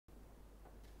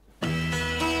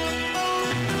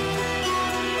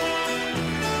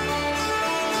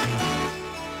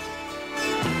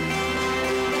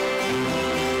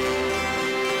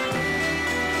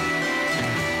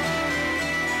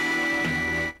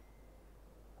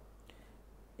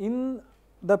in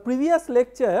the previous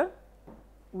lecture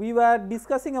we were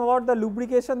discussing about the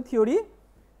lubrication theory,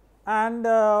 and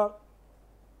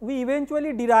we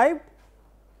eventually derived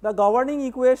the governing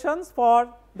equations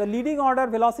for the leading order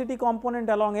velocity component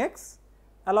along x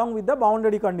along with the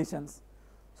boundary conditions.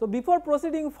 So, before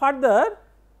proceeding further,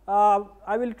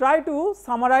 I will try to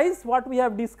summarize what we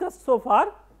have discussed so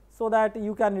far, so that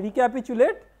you can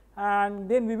recapitulate and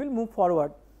then we will move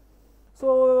forward.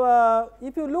 So,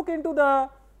 if you look into the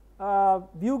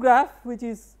view graph which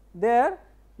is there,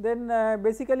 then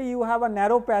basically you have a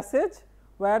narrow passage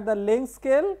where the length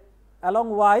scale along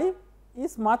y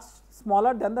is much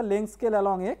smaller than the length scale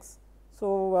along x.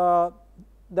 So,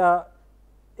 the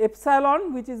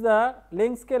epsilon, which is the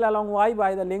length scale along y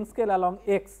by the length scale along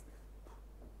x,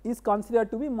 is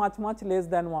considered to be much less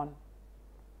than 1.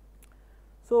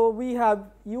 So, we have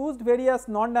used various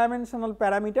non-dimensional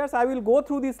parameters. I will go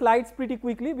through these slides pretty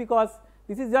quickly because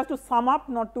this is just to sum up,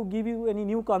 not to give you any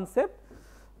new concept.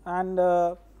 And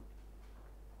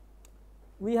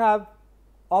we have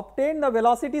obtained the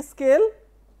velocity scale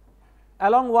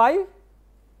along y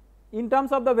in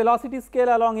terms of the velocity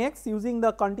scale along x using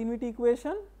the continuity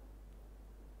equation.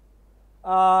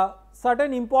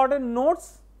 Certain important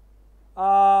notes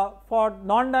for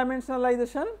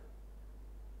non-dimensionalization: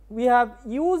 we have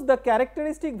used the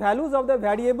characteristic values of the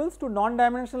variables to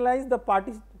non-dimensionalize the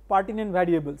pertinent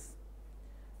variables.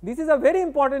 This is a very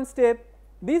important step.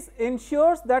 This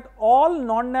ensures that all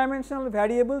non-dimensional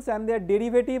variables and their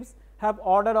derivatives have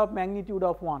order of magnitude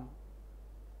of 1,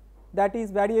 that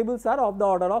is, variables are of the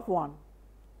order of 1.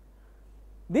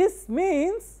 This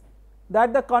means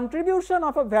that the contribution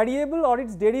of a variable or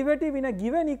its derivative in a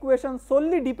given equation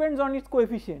solely depends on its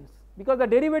coefficients, because the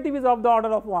derivative is of the order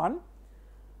of 1.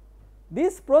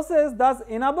 This process thus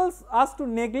enables us to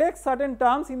neglect certain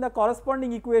terms in the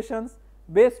corresponding equations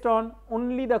based on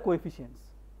only the coefficients.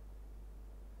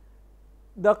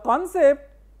 The concept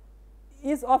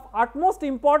is of utmost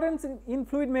importance in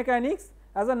fluid mechanics,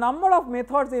 as a number of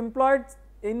methods employed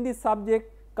in this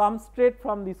subject come straight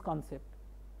from this concept.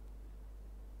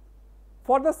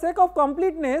 For the sake of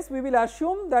completeness, we will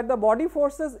assume that the body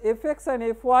forces Fx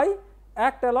and Fy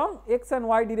act along x and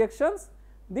y directions.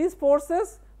 These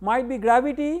forces might be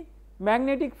gravity,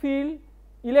 magnetic field,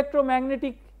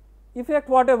 electromagnetic effect,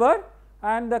 whatever,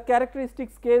 and the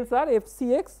characteristic scales are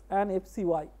Fcx and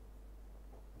Fcy.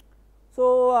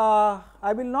 So,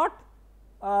 I will not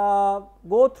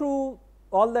go through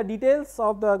all the details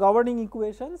of the governing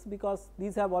equations because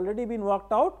these have already been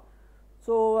worked out.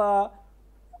 So,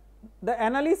 the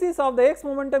analysis of the x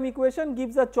momentum equation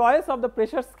gives a choice of the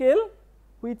pressure scale,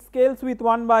 which scales with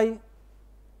 1 by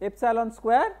epsilon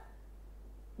square.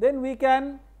 Then we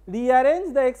can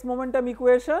rearrange the x momentum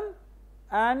equation,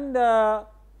 and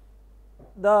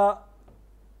the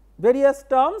various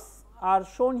terms are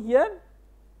shown here,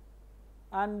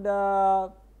 and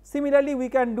similarly we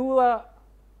can do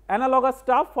analogous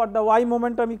stuff for the y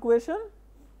momentum equation,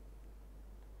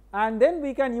 and then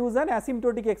we can use an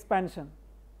asymptotic expansion.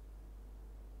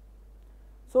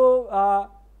 So,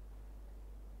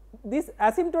 this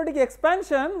asymptotic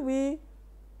expansion we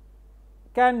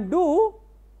can do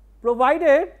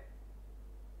provided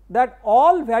that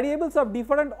all variables of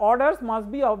different orders must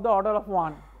be of the order of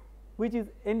 1, which is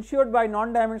ensured by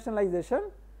non-dimensionalization.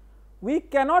 We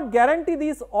cannot guarantee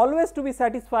this always to be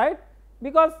satisfied,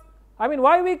 because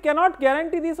why we cannot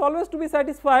guarantee this always to be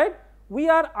satisfied? We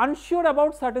are unsure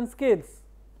about certain scales,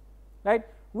 right.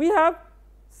 We have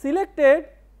selected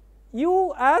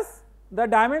u as the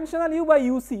dimensional u by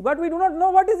uc, but we do not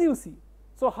know what is uc.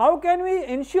 So, how can we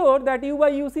ensure that u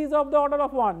by uc is of the order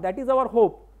of 1? That is our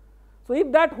hope. So,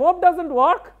 if that hope does not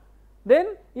work,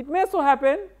 then it may so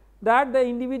happen that the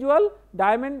individual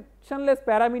dimensionless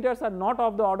parameters are not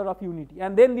of the order of unity,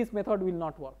 and then this method will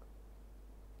not work.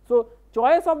 So,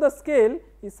 choice of the scale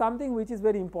is something which is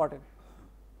very important.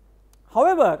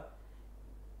 However,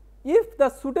 if the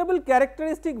suitable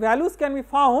characteristic values can be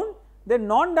found, then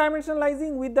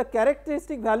non-dimensionalizing with the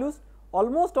characteristic values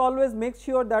almost always makes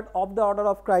sure that of the order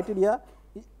of criteria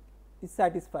is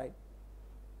satisfied.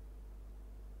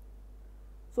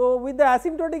 So, with the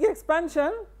asymptotic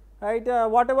expansion, right,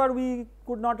 whatever we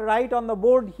could not write on the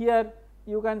board here,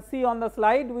 you can see on the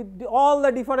slide with all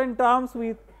the different terms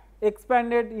we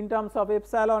expanded in terms of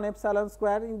epsilon, epsilon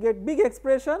square, you get big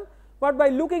expression, but by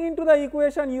looking into the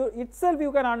equation itself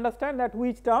you can understand that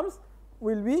which terms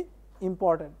will be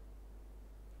important.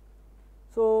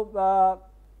 So,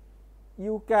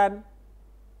 you can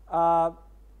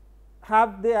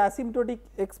have the asymptotic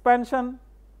expansion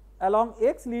along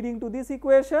x leading to this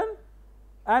equation,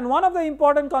 And one of the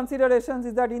important considerations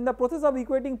is that in the process of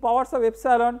equating powers of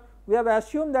epsilon, we have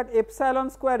assumed that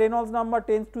epsilon square Reynolds number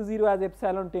tends to 0 as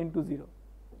epsilon tend to 0,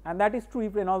 and that is true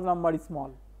if Reynolds number is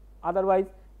small, otherwise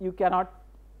you cannot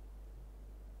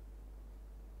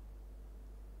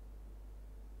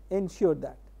ensure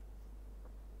that.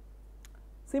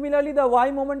 Similarly, the y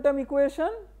momentum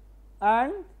equation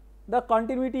and the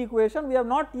continuity equation, we have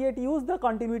not yet used the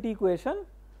continuity equation.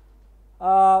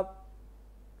 So,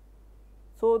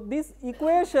 these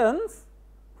equations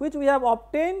which we have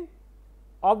obtained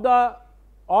of the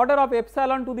order of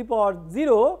epsilon to the power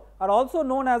 0 are also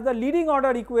known as the leading order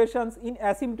equations in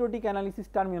asymptotic analysis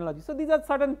terminology. So, these are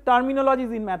certain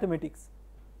terminologies in mathematics,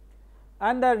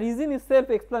 and the reason is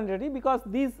self explanatory because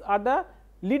these are the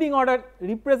leading order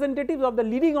representatives of the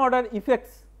leading order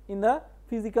effects in the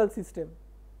physical system.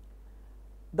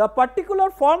 The particular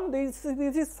form, this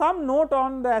is some note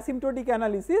on the asymptotic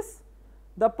analysis.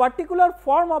 The particular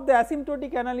form of the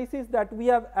asymptotic analysis that we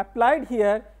have applied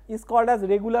here is called as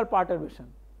regular perturbation.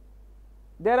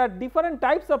 There are different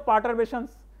types of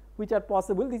perturbations which are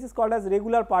possible. This is called as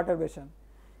regular perturbation.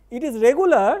 It is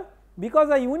regular because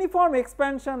a uniform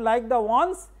expansion like the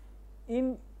ones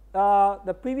in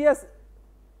the previous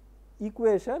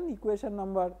equation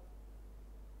number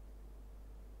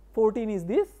 14 is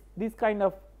this kind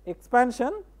of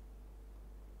expansion.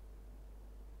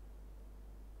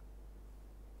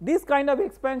 This kind of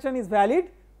expansion is valid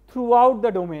throughout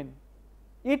the domain.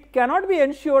 It cannot be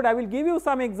ensured, I will give you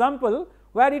some example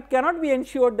where it cannot be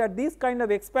ensured that this kind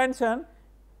of expansion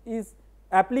is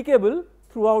applicable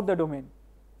throughout the domain.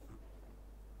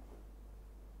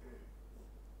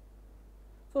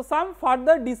 So, some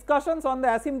further discussions on the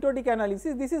asymptotic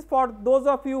analysis, this is for those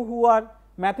of you who are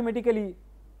mathematically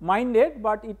minded,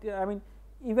 but it, I mean,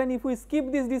 even if we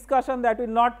skip this discussion, that will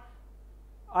not,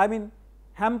 I mean,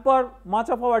 hamper much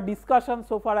of our discussion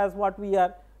so far as what we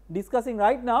are discussing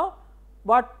right now,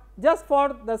 but just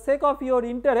for the sake of your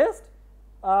interest,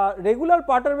 regular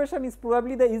perturbation is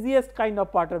probably the easiest kind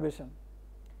of perturbation.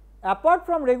 Apart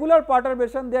from regular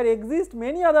perturbation, there exist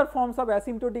many other forms of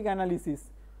asymptotic analysis,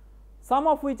 some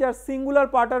of which are singular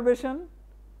perturbation,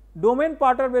 domain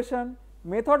perturbation,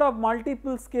 method of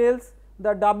multiple scales,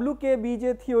 the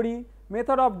WK-BJ theory,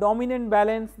 method of dominant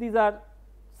balance. These are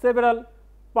several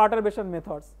perturbation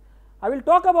methods. I will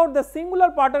talk about the singular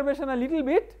perturbation a little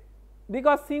bit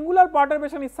because singular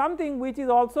perturbation is something which is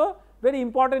also very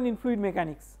important in fluid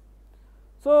mechanics.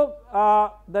 So,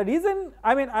 the reason,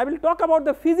 I mean, I will talk about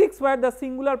the physics where the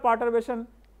singular perturbation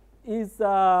is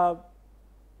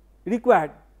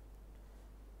required.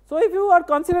 So, if you are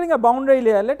considering a boundary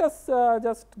layer, let us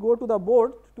just go to the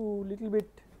board to little bit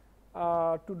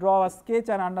to draw a sketch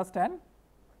and understand.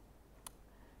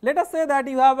 Let us say that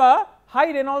you have a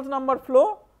high Reynolds number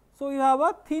flow, so you have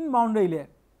a thin boundary layer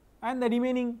and the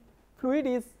remaining fluid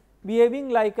is behaving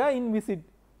like a inviscid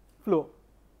flow.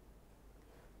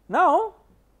 Now,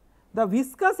 the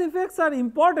viscous effects are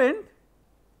important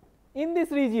in this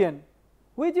region,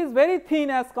 which is very thin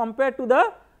as compared to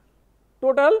the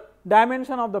total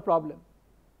dimension of the problem.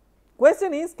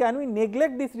 Question is, can we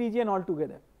neglect this region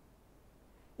altogether?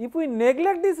 If we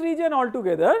neglect this region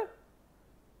altogether,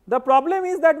 the problem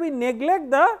is that we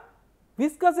neglect the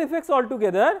viscous effects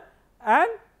altogether and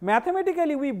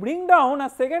mathematically we bring down a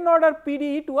second order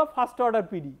PD to a first order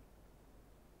PD,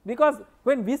 because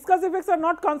when viscous effects are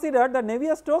not considered, the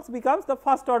Navier-Stokes becomes the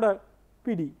first order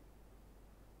PD,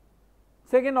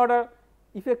 second order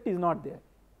effect is not there.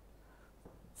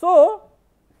 So,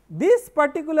 this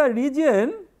particular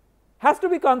region has to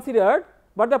be considered,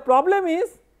 but the problem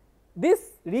is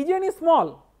this region is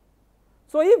small.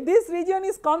 So, if this region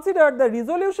is considered, the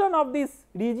resolution of this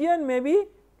region may be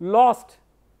lost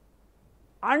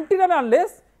until and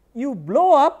unless you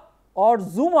blow up or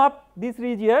zoom up this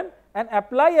region and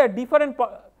apply a different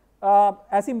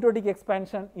asymptotic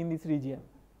expansion in this region.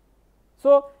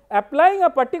 So, applying a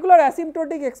particular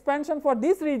asymptotic expansion for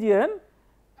this region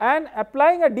and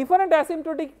applying a different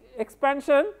asymptotic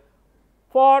expansion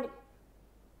for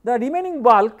the remaining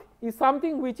bulk is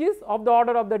something which is of the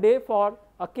order of the day for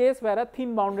a case where a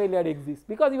thin boundary layer exists,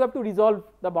 because you have to resolve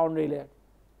the boundary layer.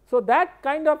 So, that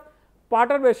kind of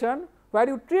perturbation where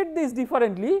you treat this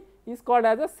differently is called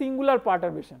as a singular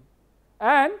perturbation,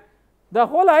 and the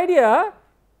whole idea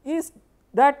is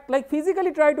that, like,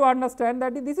 physically try to understand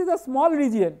that this is a small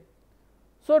region.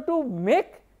 So, to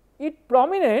make it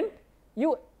prominent,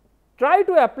 you try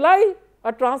to apply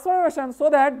a transformation so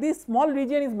that this small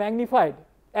region is magnified,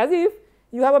 as if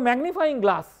you have a magnifying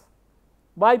glass.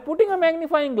 By putting a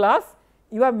magnifying glass,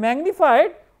 you have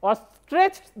magnified or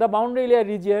stretched the boundary layer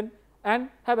region and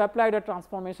have applied a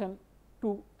transformation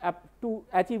to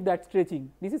achieve that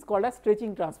stretching. This is called as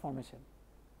stretching transformation.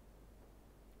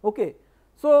 Okay.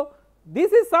 So,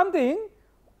 this is something,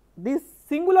 this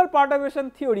singular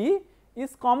perturbation theory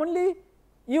is commonly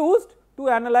used to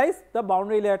analyze the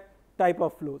boundary layer type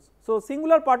of flows. So,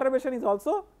 singular perturbation is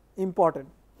also important.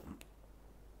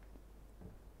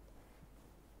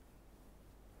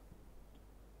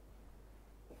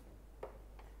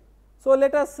 So,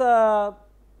 let us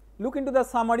look into the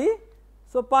summary.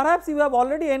 So, perhaps you have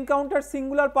already encountered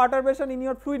singular perturbation in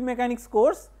your fluid mechanics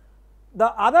course. The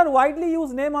other widely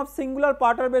used name of singular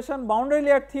perturbation, boundary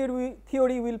layer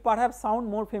theory will perhaps sound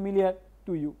more familiar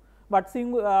to you, but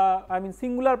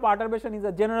singular perturbation is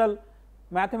a general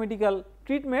mathematical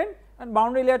treatment and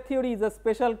boundary layer theory is a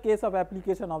special case of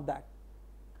application of that.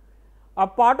 A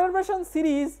perturbation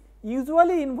series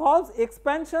usually involves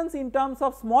expansions in terms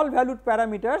of small valued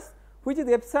parameters, which is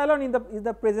epsilon in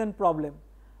the present problem.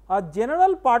 A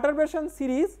general perturbation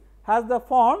series has the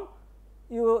form,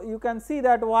 you can see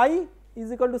that y is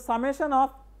equal to summation of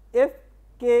f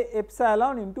k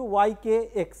epsilon into y k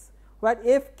x, where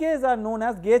f k's are known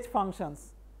as gauge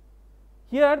functions.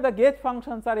 Here the gauge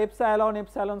functions are epsilon,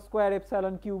 epsilon square,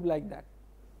 epsilon cube, like that.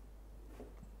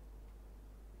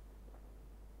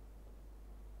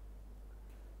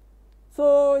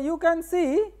 So, you can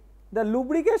see the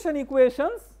lubrication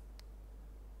equations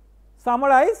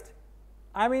summarized.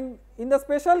 I mean, in the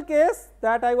special case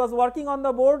that I was working on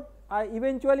the board, I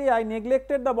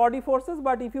neglected the body forces,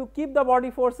 but if you keep the body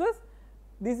forces,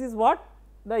 this is what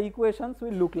the equations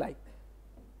will look like.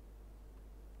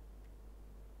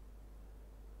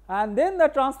 And then the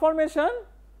transformation,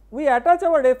 we attach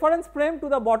our reference frame to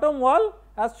the bottom wall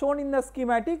as shown in the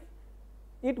schematic.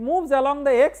 It moves along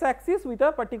the x axis with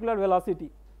a particular velocity.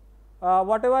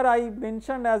 Whatever I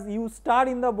mentioned as u star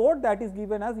in the board, that is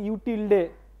given as u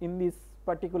tilde in this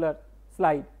particular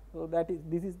slide. So,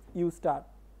 this is u star.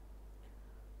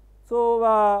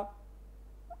 So,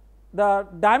 the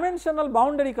dimensional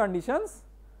boundary conditions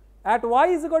at y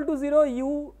is equal to 0,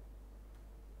 u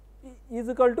is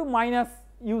equal to minus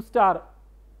u star.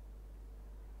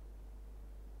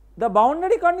 The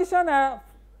boundary condition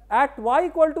at y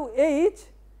equal to h,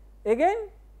 again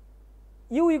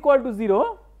u equal to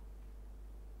 0.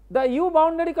 The u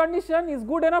boundary condition is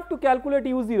good enough to calculate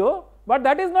u0, but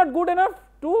that is not good enough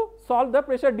to solve the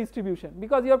pressure distribution,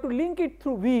 because you have to link it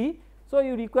through V. So,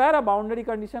 you require a boundary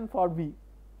condition for V,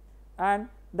 and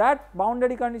that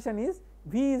boundary condition is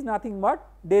V is nothing but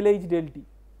del H del T,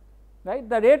 right.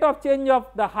 The rate of change of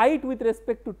the height with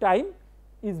respect to time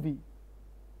is V.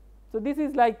 So, this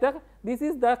is like the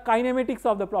kinematics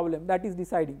of the problem that is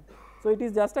deciding. So, it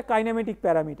is just a kinematic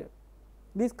parameter.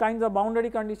 These kinds of boundary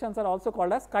conditions are also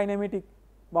called as kinematic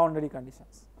boundary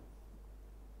conditions.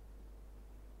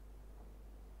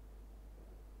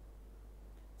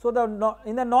 So,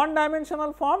 in the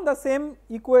non-dimensional form, the same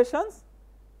equations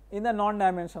in the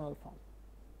non-dimensional form.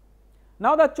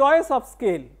 Now, the choice of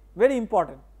scale, very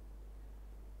important.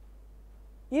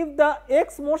 If the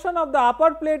x motion of the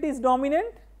upper plate is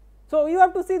dominant, so you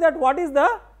have to see that what is the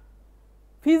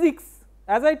physics.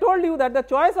 As I told you that the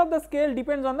choice of the scale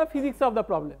depends on the physics of the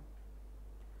problem.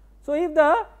 So, if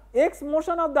the x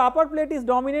motion of the upper plate is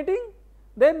dominating,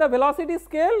 then the velocity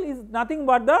scale is nothing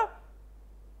but the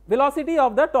velocity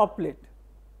of the top plate.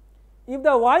 If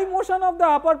the y motion of the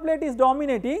upper plate is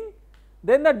dominating,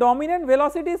 then the dominant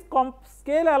velocity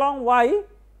scale along y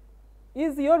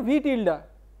is your v tilde,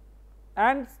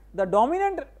 and the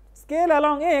dominant scale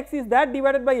along x is that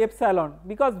divided by epsilon,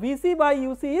 because Vc by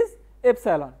Uc is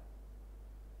epsilon.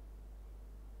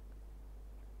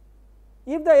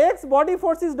 If the x body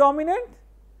force is dominant,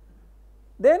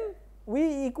 then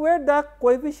we equate the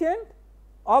coefficient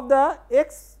of the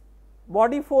x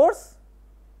body force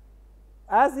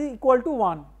as equal to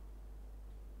 1,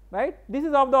 right. This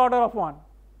is of the order of 1.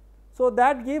 So,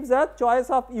 that gives a choice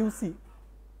of Uc.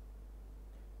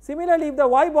 Similarly, if the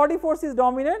y body force is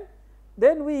dominant,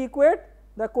 then we equate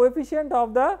the coefficient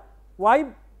of the y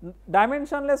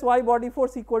dimensionless y body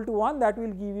force equal to 1, that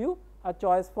will give you a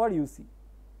choice for Uc.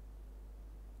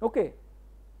 Okay.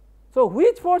 So,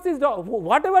 which force is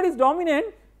whatever is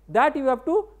dominant, that you have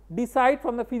to decide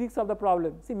from the physics of the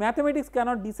problem. See, mathematics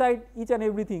cannot decide each and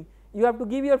everything. You have to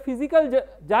give your physical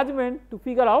judgment to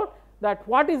figure out that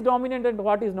what is dominant and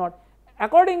what is not.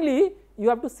 Accordingly, you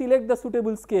have to select the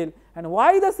suitable scale, and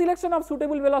why the selection of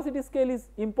suitable velocity scale is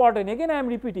important. Again, I am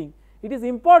repeating, it is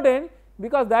important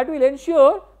because that will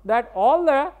ensure that all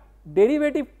the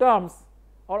derivative terms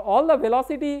or all the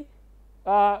velocity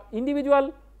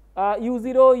individual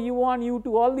u0, u1, u2,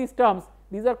 all these terms,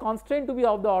 these are constrained to be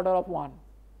of the order of 1,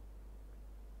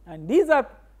 and these are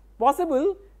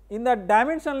possible in the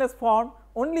dimensionless form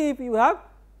only if you have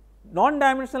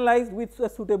non-dimensionalized with a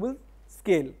suitable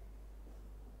scale.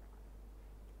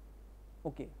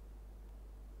 Okay.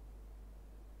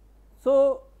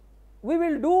 So, we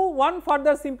will do one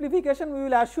further simplification. We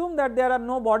will assume that there are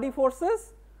no body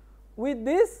forces. With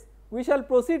this we shall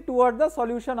proceed toward the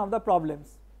solution of the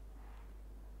problems.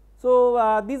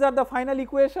 So, these are the final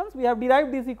equations. We have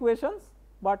derived these equations,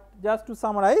 but just to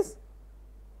summarize,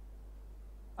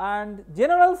 and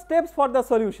general steps for the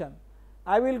solution.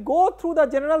 I will go through the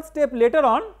general step later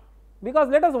on, because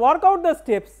let us work out the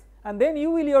steps and then you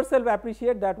will yourself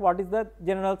appreciate that what is the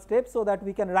general step, so that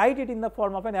we can write it in the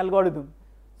form of an algorithm,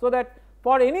 so that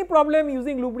for any problem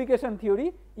using lubrication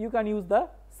theory you can use the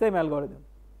same algorithm.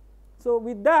 So,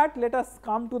 with that let us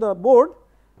come to the board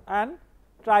and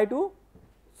try to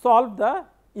solve the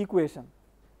equation.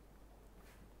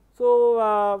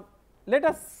 So, let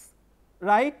us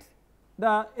write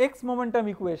the x momentum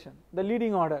equation, the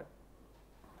leading order.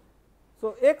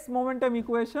 So, x momentum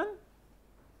equation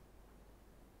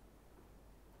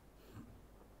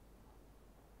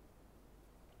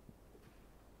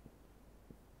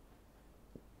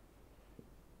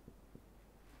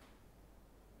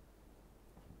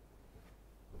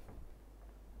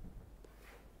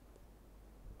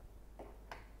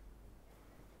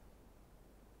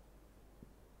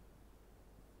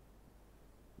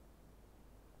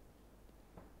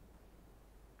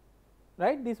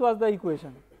right, this was the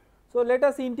equation. So, let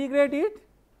us integrate it,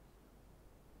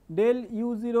 del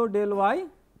u0 del y.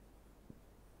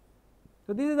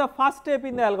 So, this is the first step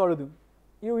in the algorithm.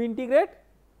 You integrate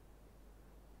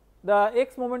the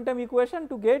x momentum equation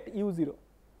to get u0.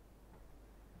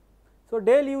 So,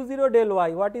 del u0 del y,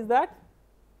 what is that?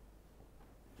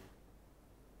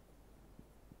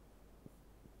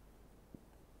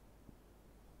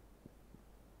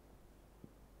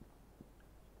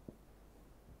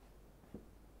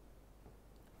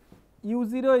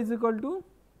 u0 is equal to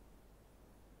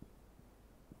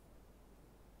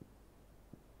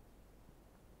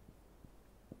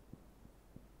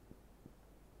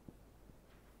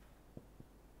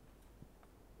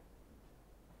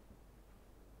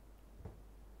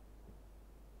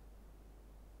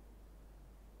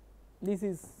this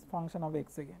is function of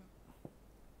x again.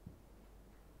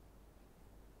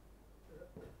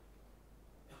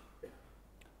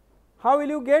 How will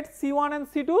you get C1 and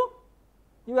C2?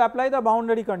 You apply the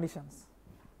boundary conditions.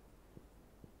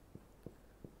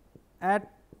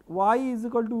 At y is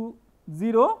equal to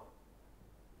 0,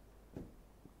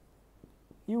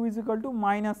 u is equal to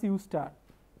minus u star,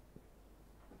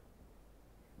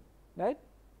 right,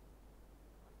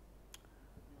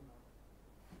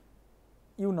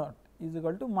 u naught is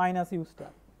equal to minus u star.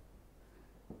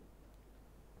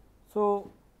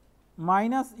 So,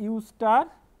 minus u star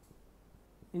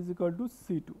is equal to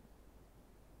C2.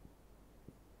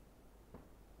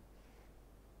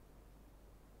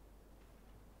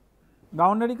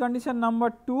 Boundary condition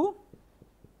number 2,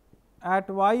 at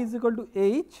y is equal to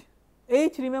h,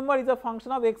 h remember is a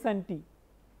function of x and t.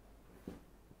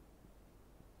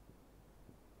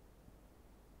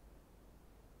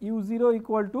 u0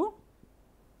 equal to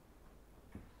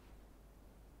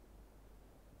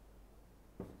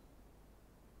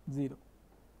zero.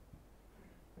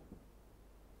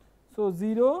 So,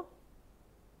 0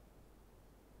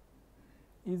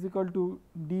 is equal to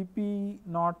dp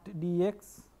naught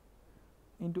dx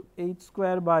into h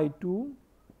square by 2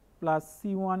 plus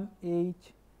C1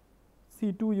 h,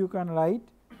 C2 you can write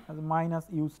as minus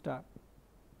u star.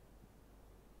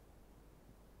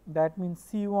 That means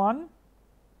C1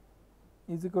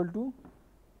 is equal to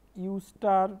u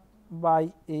star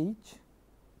by h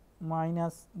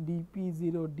minus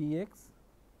dp0 dx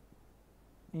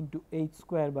into h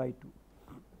square by 2,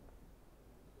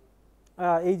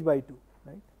 h by 2,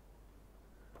 right,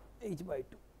 h by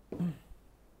 2.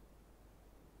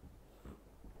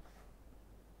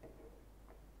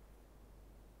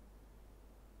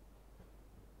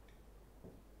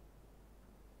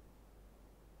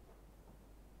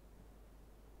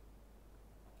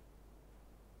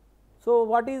 So,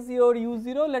 what is your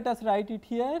u0? Let us write it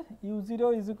here.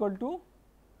 u0 is equal to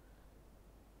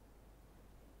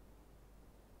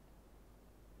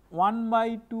 1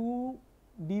 by 2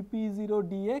 dp0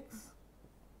 dx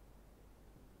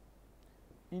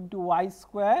into y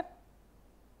square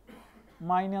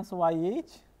minus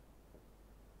yh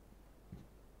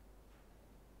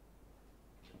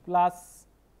plus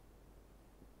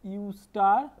u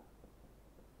star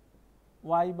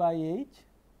y by h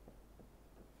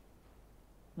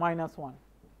minus 1,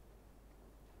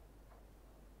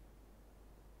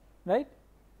 right.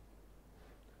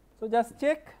 So, just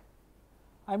check,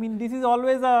 I mean this is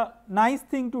always a nice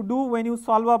thing to do when you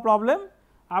solve a problem.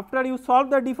 After you solve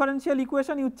the differential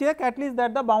equation, you check at least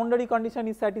that the boundary condition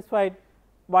is satisfied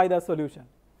by the solution.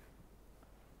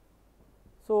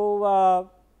 So,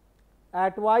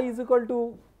 at y is equal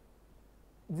to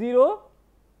 0,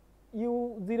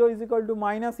 u0 is equal to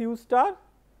minus u star,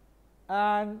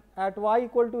 and at y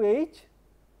equal to h,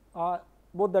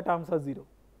 both the terms are 0.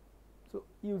 So,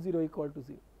 u0 equal to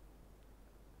 0.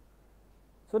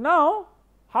 So, now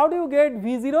how do you get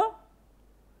V0?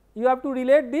 You have to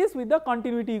relate this with the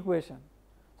continuity equation.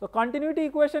 So, continuity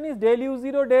equation is del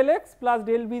u0 del x plus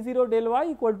del v0 del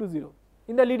y equal to 0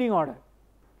 in the leading order.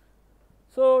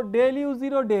 So, del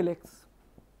u0 del x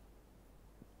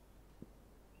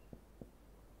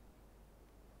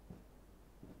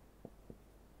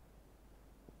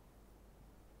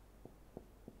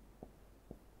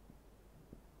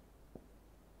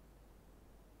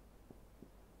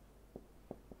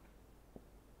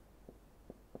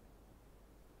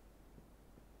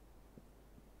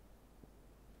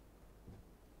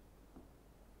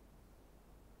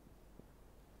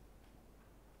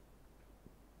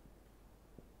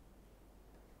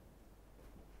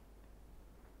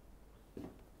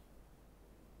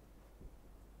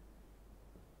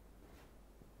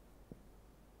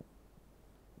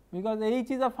because h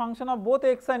is a function of both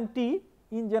x and t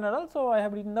in general. So, I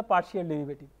have written the partial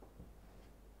derivative.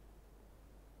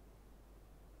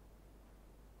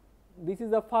 This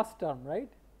is the first term, right.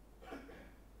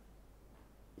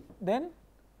 Then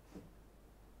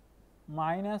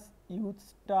minus u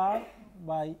star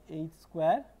by h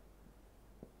square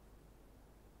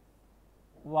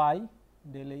y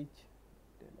del h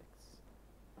del x.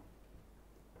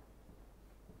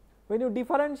 When you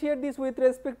differentiate this with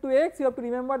respect to x, you have to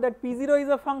remember that P0 is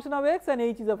a function of x and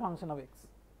h is a function of x.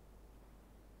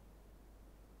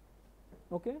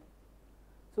 Okay.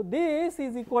 So, this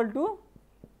is equal to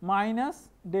minus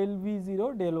del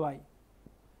V0 del y,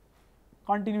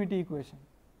 continuity equation.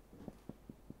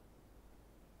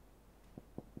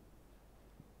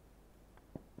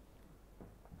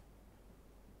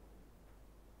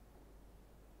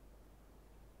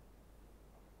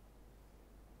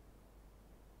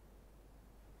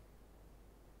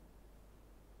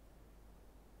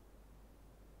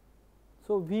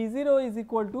 So, V0 is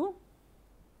equal to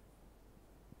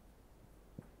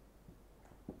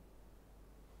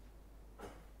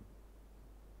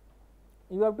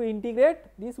you have to integrate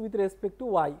this with respect to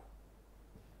y.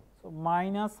 So,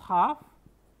 minus half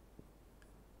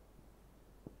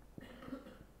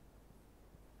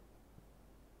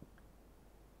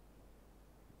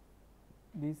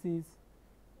this is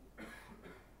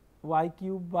y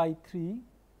cube by 3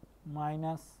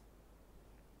 minus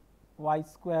y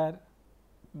square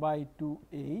by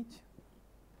 2h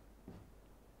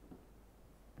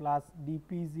plus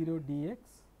dp0 dx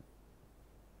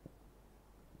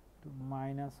to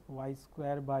minus y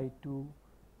square by 2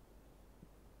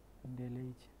 del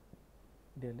h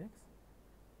del x.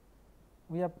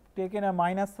 We have taken a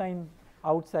minus sign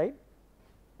outside.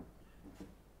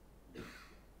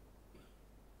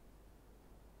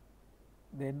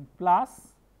 Then plus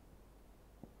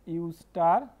u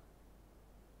star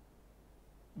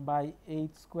by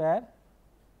h square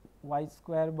y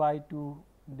square by 2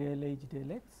 del h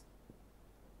del x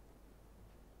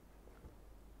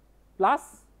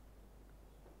plus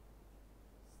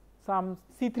some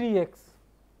C3x.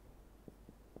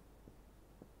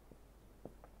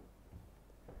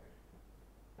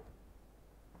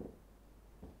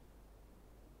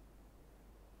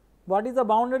 What is the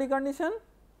boundary condition?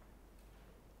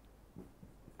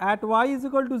 At y is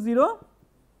equal to 0,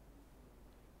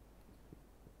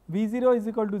 V0 is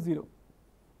equal to 0,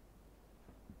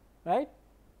 right.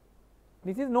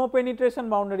 This is no penetration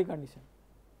boundary condition.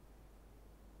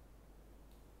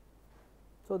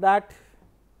 So, that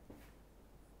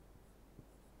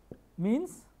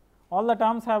means all the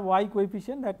terms have y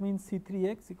coefficient, that means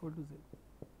C3x equal to 0.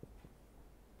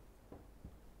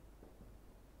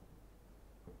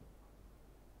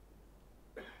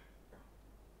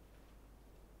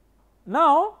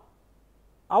 Now,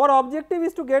 our objective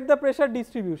is to get the pressure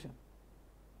distribution.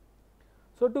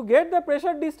 So, to get the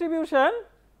pressure distribution,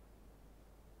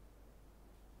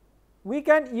 we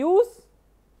can use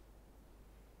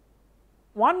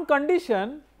one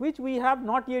condition which we have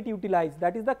not yet utilized,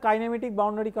 that is the kinematic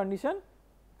boundary condition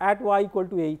at y equal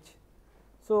to h.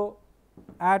 So,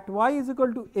 at y is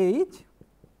equal to h,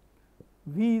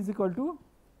 V is equal to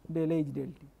del h del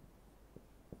t.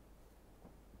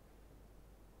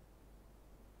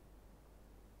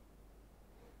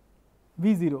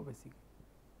 V0 basically.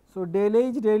 So, del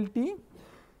h del t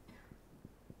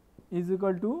is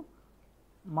equal to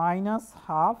minus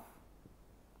half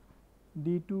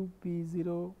d2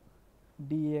 p0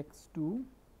 dx2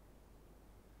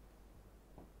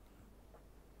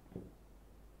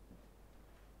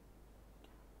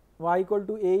 y equal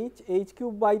to h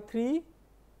cube by 3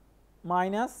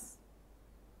 minus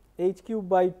h cube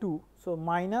by 2. So,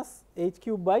 minus h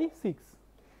cube by 6.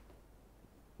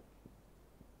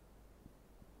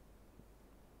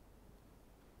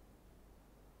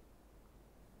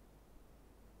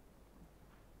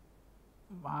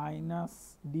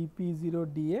 Minus dp0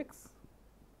 dx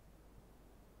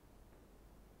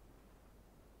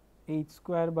h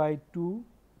square by 2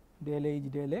 del h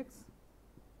del x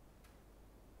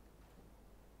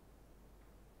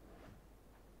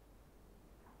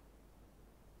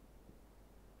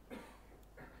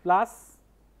plus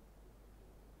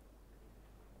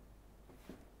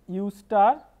u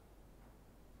star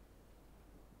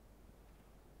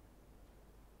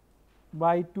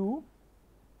by 2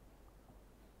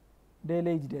 del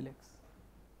h del x,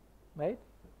 right.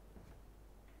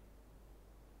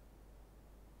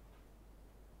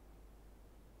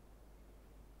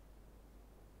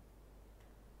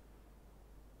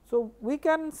 So, we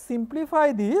can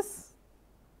simplify this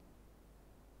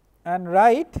and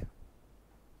write.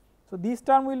 So, this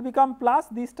term will become plus,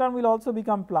 this term will also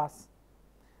become plus.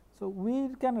 So, we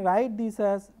can write this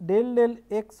as del del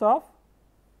x of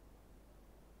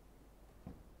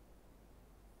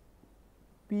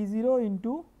p0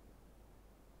 into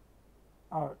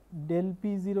or del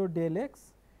p0 del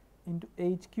x into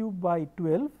h cube by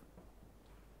 12.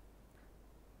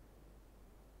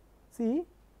 See,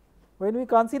 when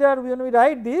we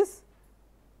write this,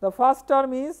 the first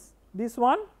term is this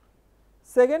one,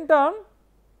 second term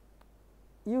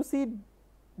you see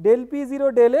del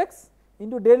p0 del x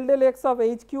into del del x of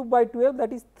h cube by 12,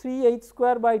 that is 3 h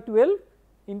square by 12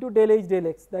 into del h del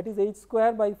x, that is h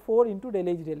square by 4 into del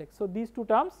h del x. So, these two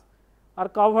terms are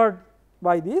covered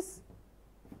by this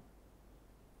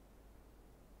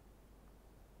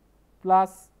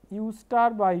plus u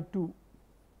star by 2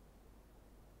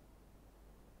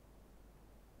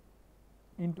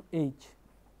 into h,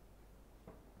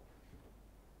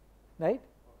 right.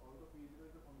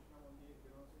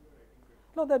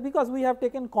 No, that because we have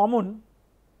taken common.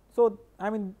 So, I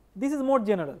mean this is more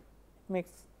general, it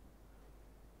makes.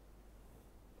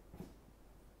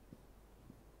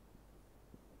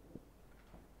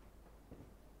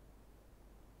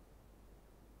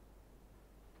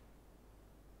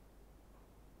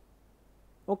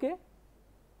 Okay.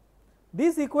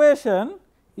 This equation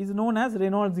is known as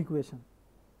Reynolds equation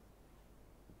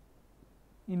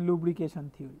in lubrication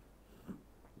theory.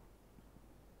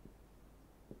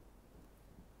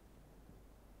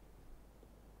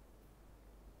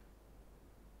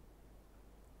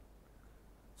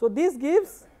 So, this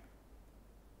gives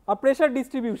a pressure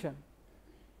distribution.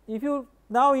 If you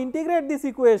now integrate this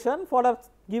equation for a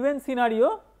given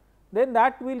scenario, then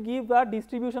that will give the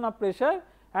distribution of pressure,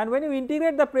 and when you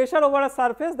integrate the pressure over a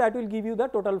surface, that will give you the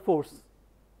total force,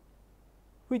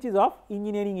 which is of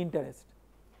engineering interest.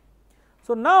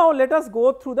 So, now let us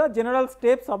go through the general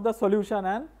steps of the solution,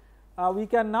 and we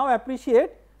can now appreciate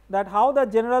that how the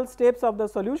general steps of the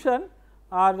solution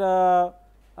are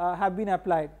have been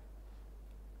applied.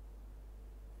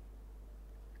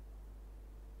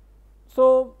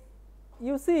 So,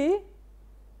 you see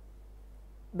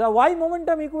the y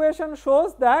momentum equation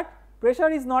shows that pressure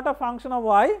is not a function of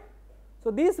y. So,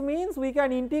 this means we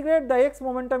can integrate the x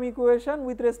momentum equation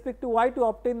with respect to y to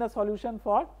obtain the solution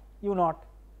for u naught.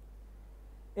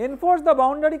 Enforce the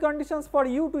boundary conditions for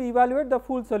u to evaluate the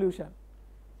full solution.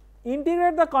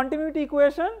 Integrate the continuity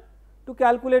equation to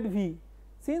calculate v.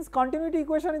 Since continuity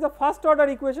equation is a first order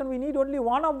equation, we need only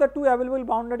one of the two available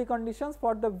boundary conditions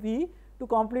for the v to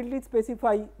completely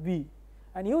specify v,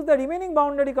 and use the remaining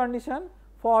boundary condition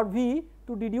for v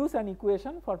to deduce an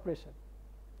equation for pressure.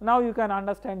 Now you can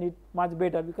understand it much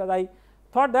better, because I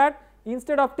thought that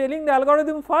instead of telling the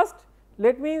algorithm first,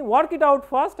 let me work it out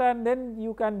first and then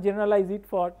you can generalize it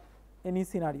for any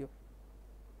scenario.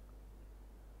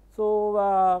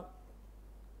 So,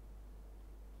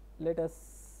 let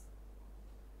us,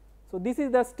 so this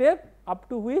is the step up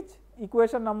to which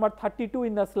equation number 32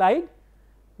 in the slide.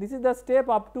 This is the step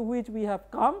up to which we have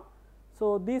come.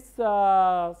 So, this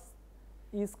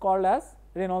is called as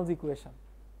Reynolds equation.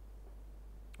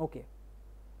 Okay.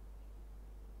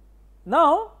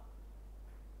 Now,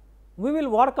 we will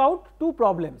work out two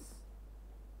problems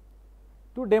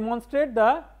to demonstrate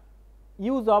the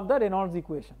use of the Reynolds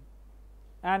equation,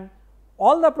 and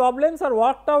all the problems are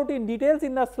worked out in details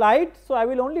in the slide. So, I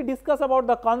will only discuss about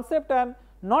the concept and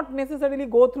not necessarily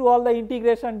go through all the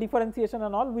integration, differentiation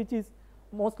and all, which is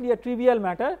mostly a trivial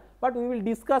matter, but we will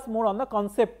discuss more on the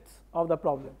concepts of the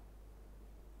problem.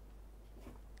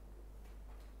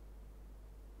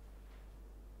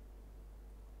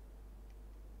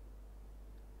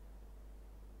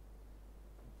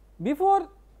 Before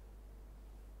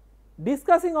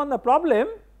discussing on the problem,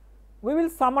 we will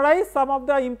summarize some of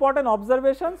the important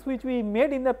observations which we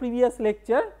made in the previous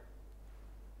lecture.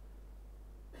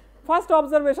 First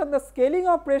observation, the scaling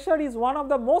of pressure is one of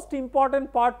the most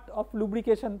important part of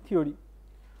lubrication theory.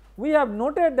 We have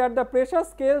noted that the pressure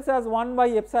scales as 1 by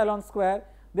epsilon square,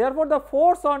 therefore the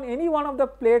force on any one of the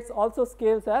plates also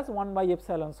scales as 1 by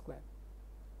epsilon square.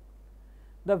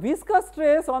 The viscous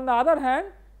stress on the other hand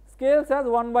scales as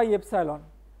 1 by epsilon,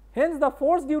 hence the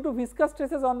force due to viscous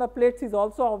stresses on the plates is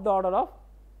also of the order of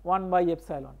 1 by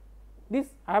epsilon. This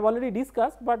I have already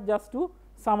discussed, but just to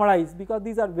summarize, because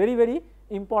these are very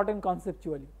important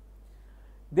conceptually.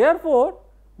 Therefore,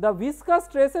 the viscous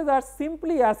stresses are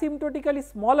simply asymptotically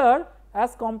smaller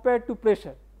as compared to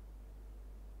pressure.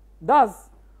 Thus,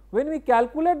 when we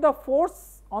calculate the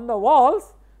force on the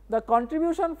walls, the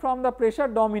contribution from the pressure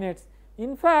dominates.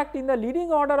 In fact, in the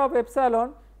leading order of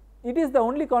epsilon, it is the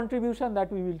only contribution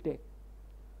that we will take.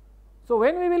 So,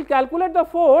 when we will calculate the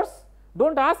force, do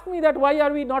not ask me that why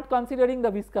are we not considering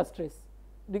the viscous stress,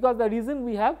 because the reason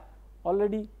we have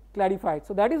already clarified.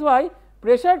 So, that is why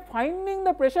finding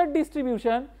the pressure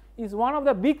distribution is one of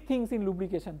the big things in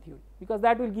lubrication theory, because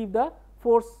that will give the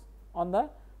force on the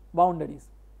boundaries.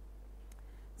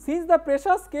 Since the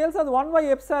pressure scales as 1 by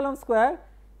epsilon square,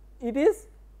 it is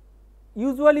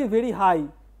usually very high,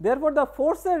 therefore the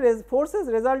forces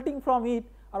resulting from it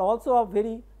are also of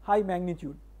very high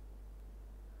magnitude.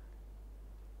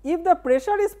 If the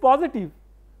pressure is positive,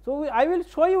 so I will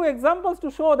show you examples to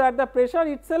show that the pressure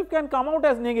itself can come out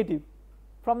as negative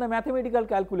from the mathematical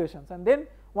calculations, and then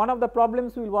one of the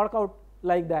problems will work out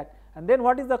like that, and then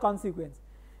what is the consequence.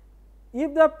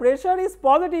 If the pressure is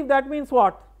positive, that means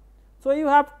what? So, you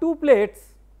have two plates,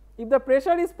 if the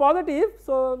pressure is positive,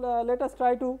 so let us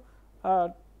try to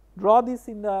draw this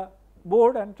in the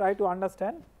board and try to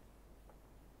understand.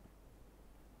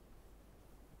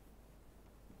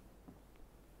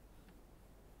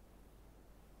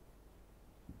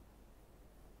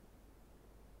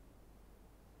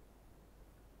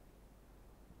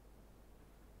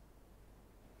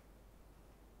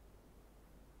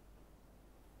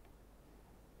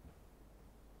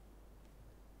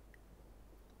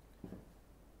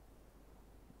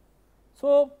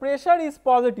 So, pressure is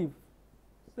positive.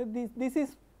 So,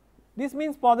 this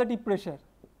means positive pressure,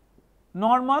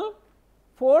 normal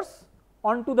force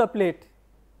onto the plate,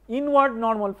 inward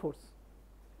normal force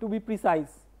to be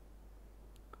precise.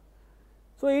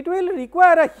 So, it will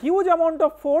require a huge amount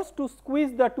of force to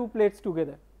squeeze the two plates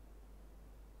together,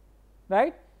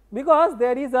 right, because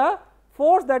there is a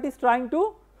force that is trying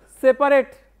to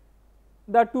separate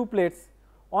the two plates.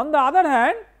 On the other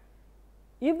hand,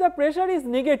 if the pressure is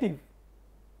negative,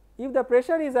 if the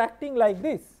pressure is acting like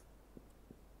this,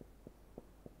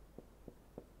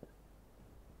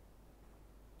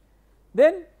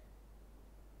 then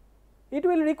it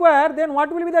will require, then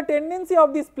what will be the tendency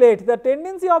of this plate? The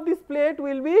tendency of this plate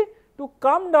will be to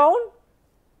come down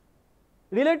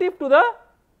relative to the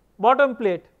bottom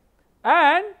plate,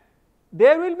 and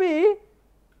there will be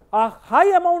a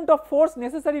high amount of force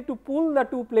necessary to pull the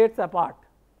two plates apart.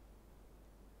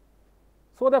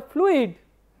 So, the fluid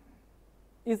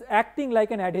is acting like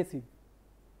an adhesive.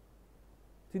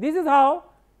 See, this is how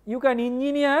you can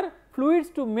engineer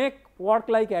fluids to make work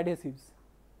like adhesives.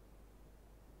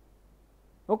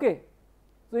 Okay.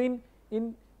 So,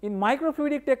 in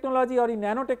microfluidic technology or in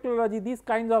nanotechnology, these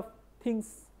kinds of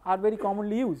things are very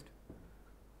commonly used.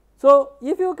 So,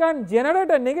 if you can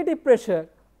generate a negative pressure,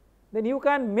 then you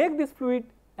can make this fluid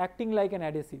acting like an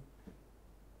adhesive.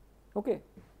 Okay.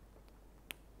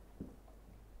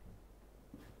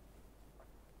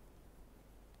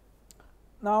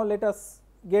 Now, let us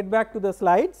get back to the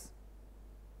slides.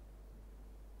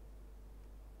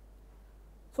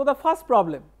 So, the first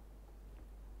problem,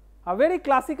 a very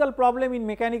classical problem in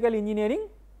mechanical engineering,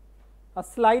 a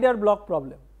slider block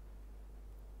problem.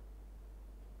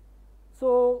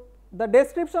 So, the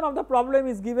description of the problem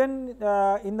is given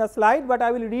in the slide, but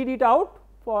I will read it out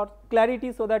for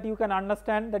clarity so that you can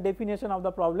understand the definition of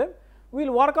the problem. We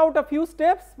will work out a few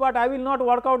steps, but I will not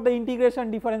work out the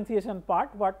integration differentiation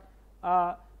part, but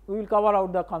we will cover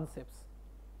out the concepts.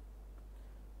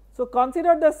 So,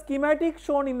 consider the schematic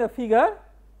shown in the figure.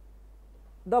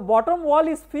 The bottom wall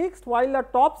is fixed while the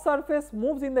top surface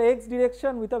moves in the x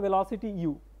direction with a velocity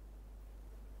u.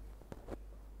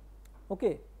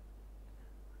 Okay.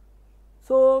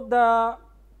 So, the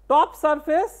top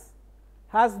surface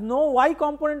has no y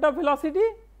component of velocity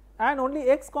and only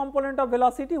x component of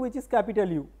velocity, which is capital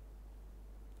U.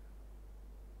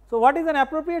 So, what is an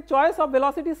appropriate choice of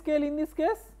velocity scale in this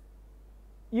case?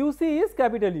 UC is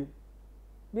capital U,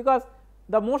 because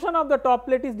the motion of the top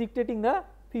plate is dictating the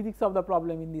physics of the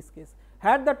problem in this case.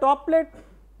 Had the top plate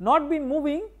not been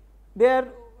moving, there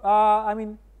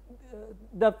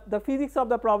the physics of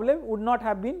the problem would not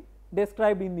have been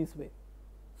described in this way.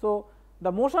 So,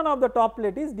 the motion of the top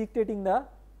plate is dictating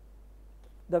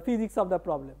the physics of the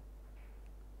problem.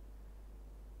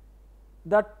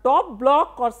 The top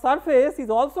block or surface is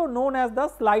also known as the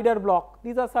slider block.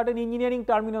 These are certain engineering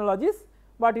terminologies,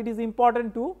 but it is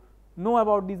important to know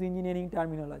about these engineering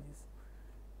terminologies.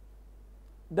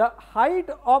 The height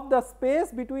of the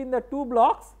space between the two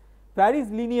blocks varies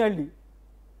linearly.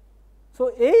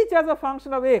 So, h as a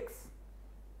function of x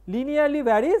linearly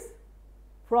varies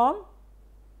from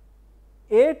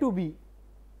a to b.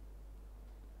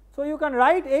 So, you can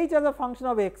write h as a function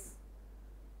of x.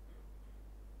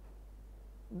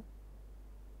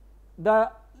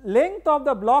 The length of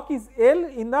the block is L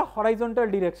in the horizontal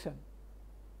direction.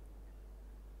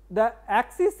 The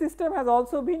axis system has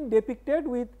also been depicted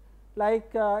with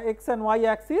like x and y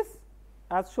axis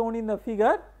as shown in the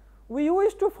figure. We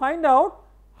wish to find out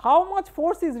how much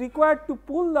force is required to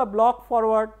pull the block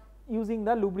forward using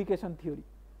the lubrication theory.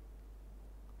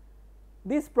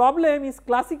 This problem is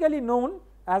classically known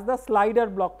as the slider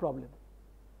block problem.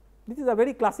 This is a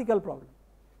very classical problem.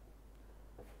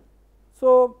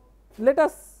 So, let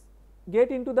us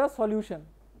get into the solution.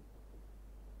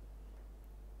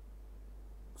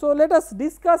 So, let us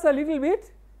discuss a little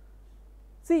bit.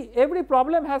 See, every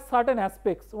problem has certain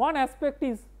aspects. One aspect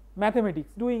is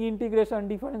mathematics, doing integration,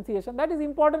 differentiation. That is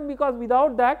important because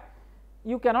without that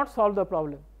you cannot solve the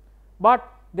problem. But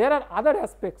there are other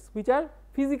aspects which are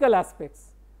physical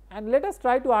aspects, and let us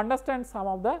try to understand some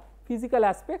of the physical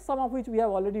aspects, some of which we have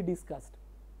already discussed.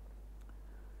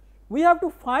 We have to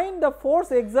find the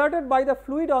force exerted by the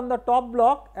fluid on the top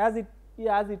block as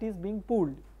it is being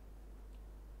pulled.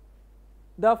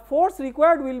 The force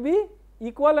required will be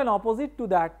equal and opposite to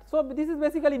that. So, this is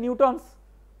basically Newton's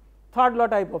third law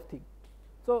type of thing.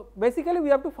 So, basically we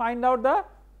have to find out the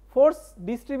force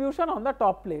distribution on the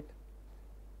top plate,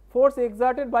 force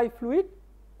exerted by fluid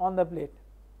on the plate.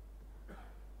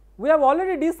 We have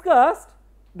already discussed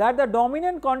that the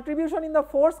dominant contribution in the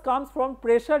force comes from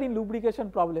pressure in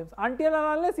lubrication problems, until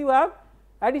and unless you have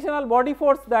additional body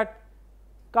force that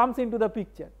comes into the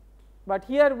picture, but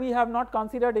here we have not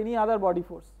considered any other body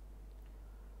force.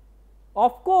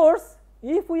 Of course,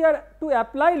 if we are to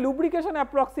apply lubrication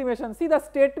approximation, see, the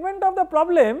statement of the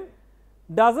problem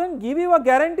does not give you a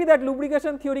guarantee that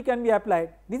lubrication theory can be applied.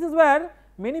 This is where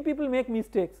many people make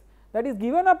mistakes. That is,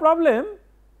 given a problem,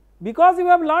 because you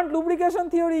have learnt lubrication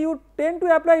theory, you tend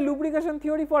to apply lubrication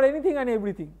theory for anything and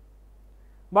everything.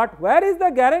 But where is the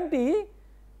guarantee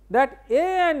that A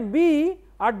and B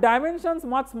are dimensions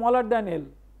much smaller than L?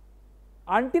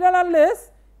 Until and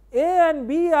unless A and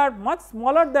B are much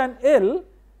smaller than L,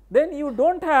 then you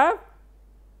do not have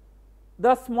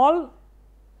the small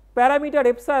parameter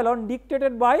epsilon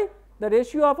dictated by the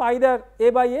ratio of either A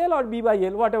by L or B by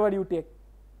L, whatever you take.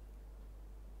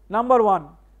 Number 1.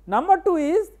 Number 2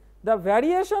 is the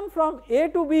variation from A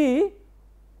to B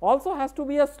also has to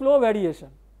be a slow variation.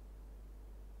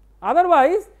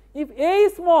 Otherwise, if A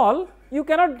is small, you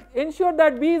cannot ensure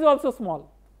that B is also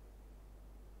small.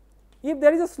 If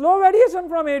there is a slow variation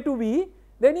from A to B,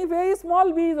 then if A is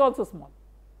small, B is also small,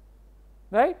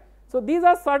 right. So, these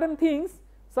are certain things,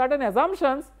 certain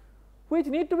assumptions which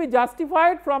need to be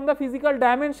justified from the physical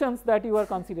dimensions that you are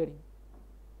considering.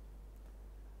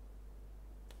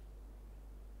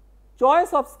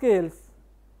 Choice of scales.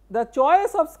 The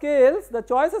choice of scales, the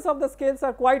choices of the scales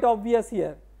are quite obvious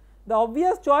here. The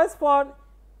obvious choice for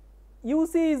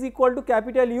UC is equal to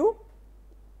capital U.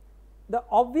 The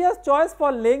obvious choice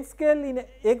for length scale in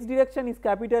x direction is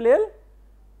capital L.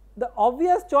 The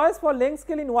obvious choice for length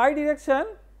scale in y direction,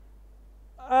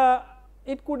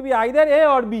 it could be either A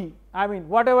or B, I mean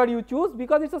whatever you choose,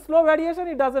 because it is a slow variation,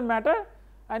 it does not matter,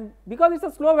 and because it is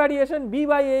a slow variation, B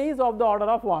by A is of the order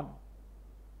of 1.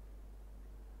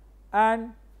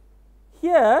 And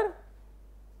here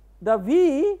the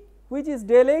V, which is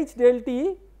del H del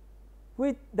T,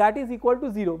 which that is equal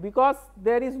to 0, because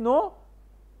there is no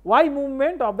y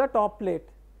movement of the top plate,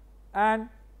 and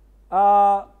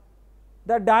the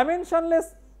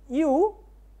dimensionless U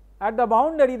at the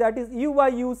boundary, that is U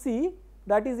by UC,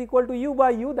 that is equal to U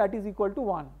by U, that is equal to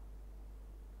 1,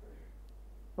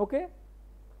 okay,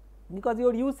 because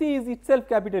your UC is itself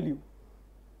capital U.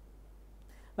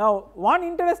 Now one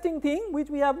interesting thing which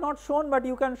we have not shown but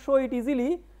you can show it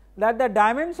easily, that the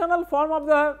dimensional form of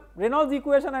the Reynolds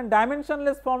equation and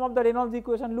dimensionless form of the Reynolds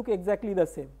equation look exactly the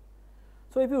same.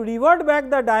 So if you revert back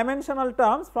the dimensional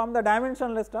terms from the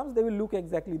dimensionless terms, they will look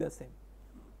exactly the same.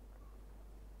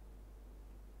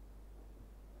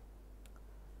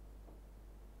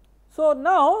 So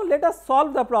now let us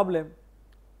solve the problem.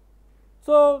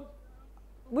 So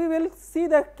we will see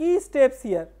the key steps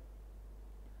here.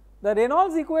 The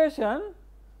Reynolds equation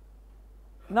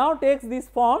now takes this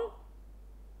form.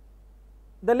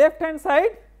 The left hand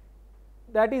side,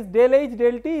 that is del H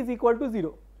del T is equal to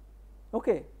 0.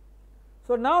 Okay.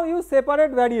 So now you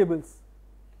separate variables.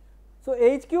 So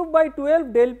h cube by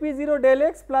 12 del P 0 del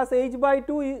x plus h by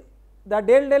 2, the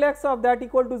del x of that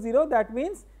equal to 0. That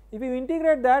means if you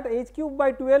integrate that, h cube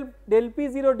by 12 del P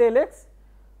 0 del x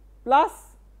plus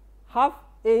half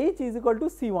h is equal to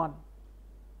C1,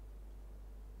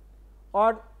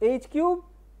 or h cube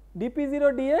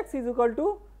dp0 dx is equal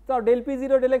to, so del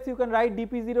P0 del x you can write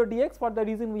dp0 dx for the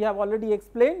reason we have already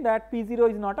explained, that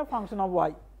P0 is not a function of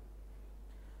y.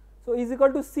 So is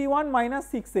equal to C1 minus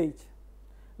 6h.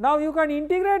 Now you can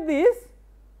integrate this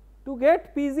to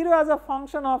get P0 as a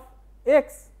function of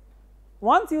x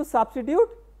once you substitute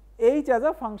h as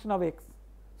a function of x.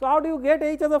 So how do you get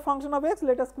h as a function of x?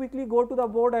 Let us quickly go to the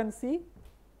board and see.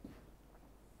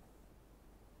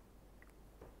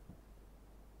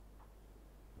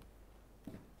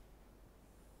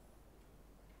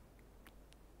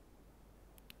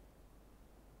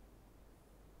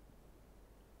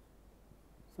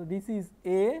 So this is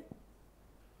A,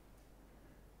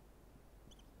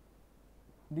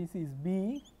 this is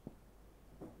B,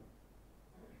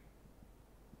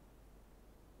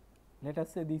 let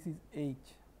us say this is H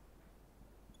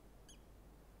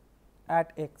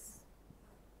at x.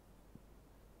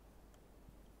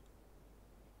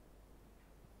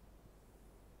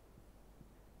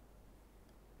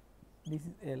 This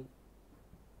is L.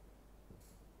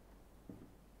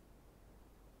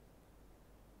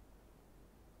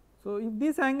 So if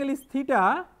this angle is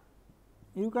theta,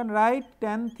 you can write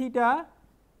tan theta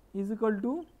is equal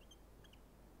to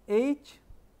h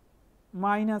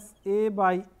minus a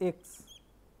by x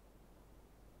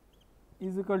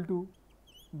is equal to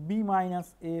b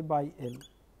minus a by L,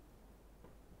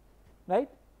 right,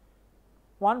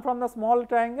 one from the small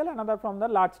triangle, another from the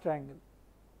large triangle.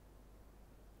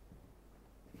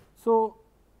 So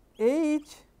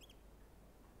h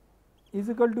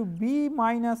is equal to b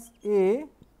minus a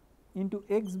into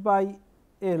x by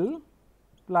L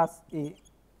plus a.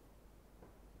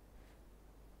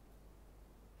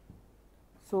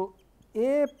 So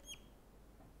a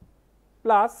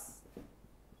plus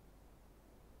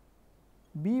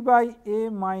b by a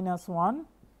minus 1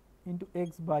 into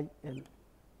x by L.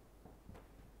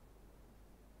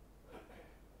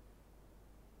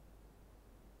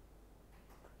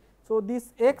 So this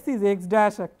x is x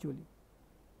dash actually,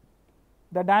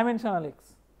 the dimensional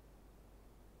x.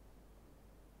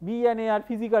 B and A are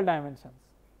physical dimensions.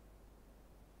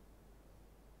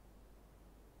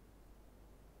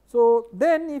 So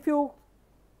then if you,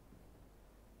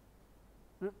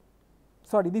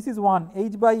 sorry, this is 1,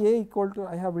 h by A equal to,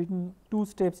 I have written two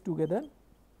steps together,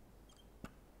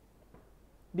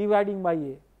 dividing by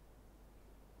A.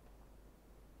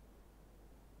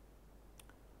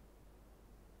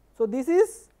 So this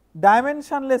is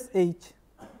dimensionless h.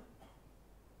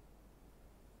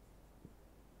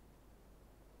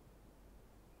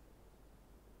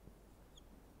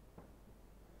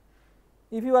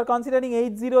 If you are considering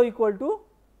h0 equal to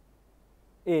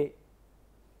A,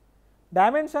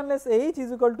 dimensionless h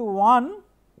is equal to 1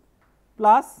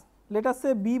 plus, let us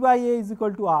say b by A is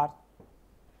equal to r.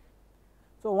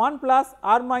 So 1 plus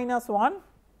r minus 1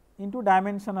 into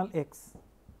dimensional x,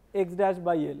 x dash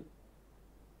by L.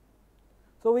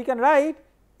 So we can write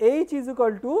h is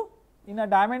equal to, in a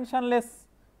dimensionless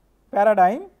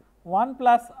paradigm, 1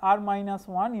 plus r minus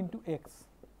 1 into x,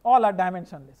 all are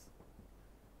dimensionless.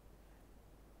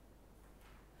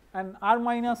 And r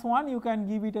minus 1 you can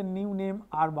give it a new name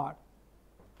r bar.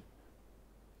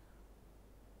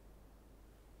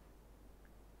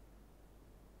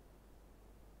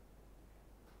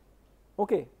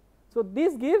 Okay. So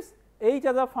this gives h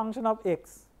as a function of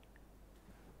x.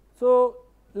 So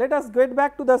let us get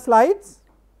back to the slides.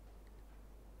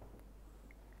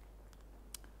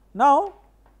 Now,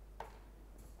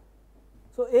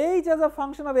 so h as a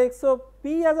function of x, so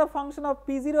p as a function of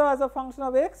p0 as a function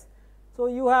of x. So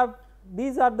you have,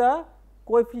 these are the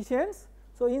coefficients.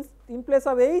 So in place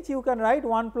of h you can write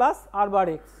 1 plus r bar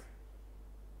x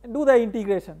and do the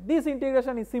integration. This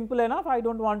integration is simple enough, I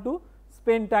do not want to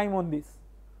spend time on this.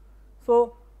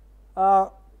 So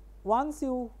once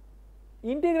you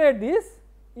integrate this,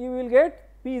 you will get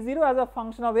P0 as a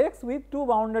function of x with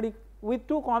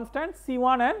two constants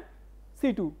C1 and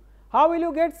C2. How will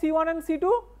you get C1 and C2?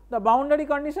 The boundary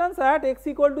conditions at x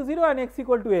equal to 0 and x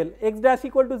equal to L, x dash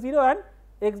equal to 0 and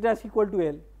x dash equal to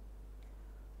L.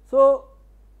 So,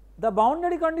 the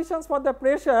boundary conditions for the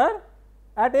pressure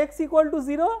at x equal to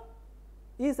 0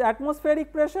 is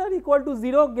atmospheric pressure equal to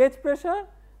 0 gauge pressure,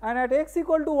 and at x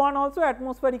equal to 1 also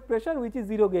atmospheric pressure, which is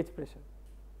 0 gauge pressure.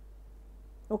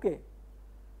 Okay.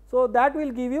 So, that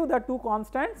will give you the two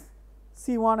constants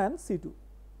C1 and C2.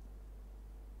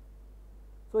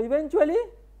 So, eventually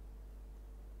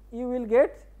you will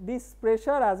get this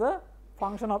pressure as a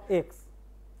function of x,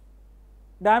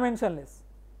 dimensionless.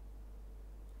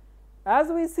 As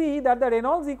we see that the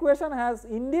Reynolds equation has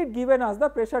indeed given us the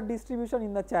pressure distribution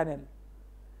in the channel.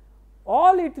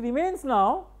 All it remains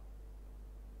now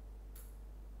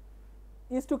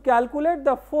is to calculate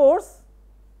the force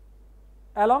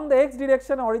along the x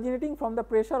direction originating from the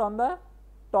pressure on the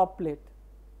top plate.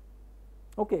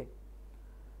 Okay.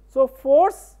 So,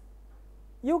 force,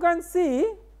 you can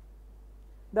see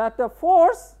that the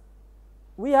force,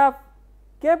 we have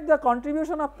kept the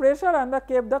contribution of pressure and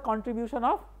kept the contribution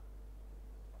of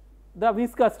the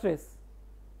viscous stress.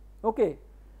 Okay.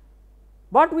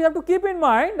 But we have to keep in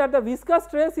mind that the viscous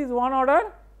stress is one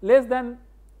order less than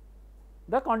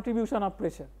the contribution of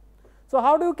pressure. So,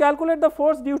 how do you calculate the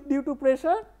force due to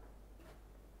pressure?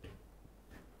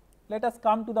 Let us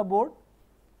come to the board.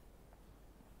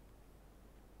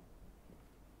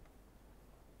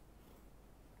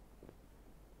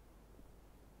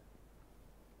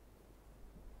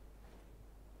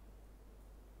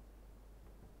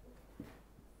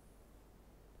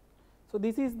 So,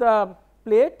 this is the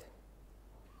plate.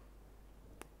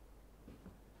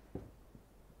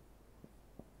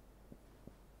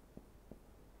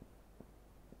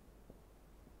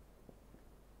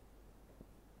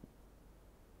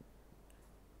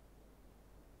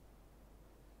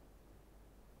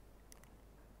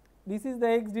 This is the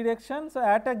x direction. So,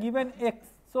 at a given x,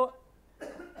 so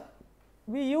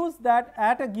we use that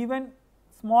at a given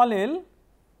small l,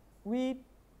 we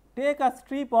take a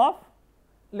strip of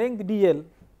length dl.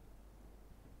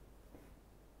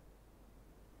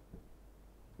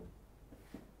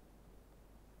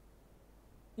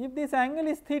 If this angle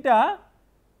is theta,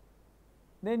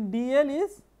 then dl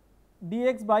is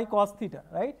dx by cos theta,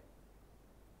 right.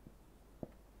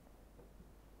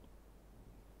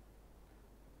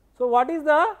 So, what is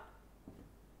the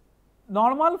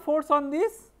normal force on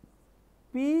this?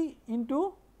 P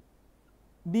into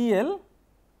dl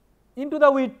into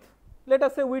the width, let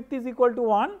us say width is equal to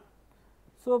 1.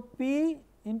 So, P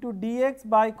into dx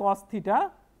by cos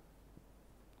theta,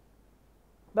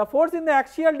 the force in the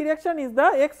axial direction is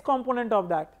the x component of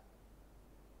that.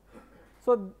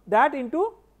 So, that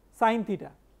into sin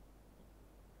theta,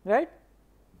 right,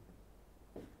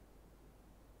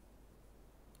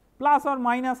 plus or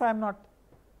minus I am not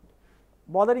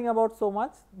bothering about so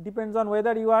much, depends on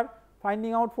whether you are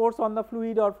finding out force on the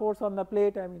fluid or force on the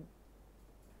plate, I mean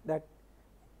that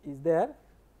is there.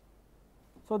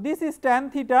 So, this is tan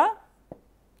theta,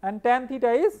 and tan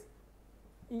theta is,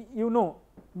 you know,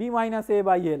 b minus a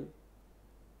by L.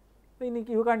 So,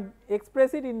 you can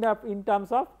express it in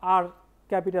terms of R,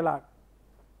 capital R.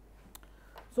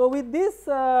 So, with this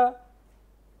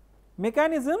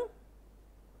mechanism,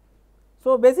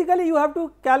 so basically you have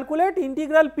to calculate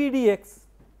integral p dx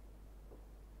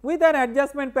with an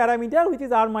adjustment parameter which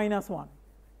is r minus 1.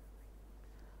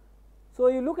 So,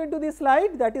 you look into this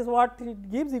slide, that is what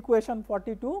it gives, equation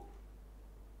 42.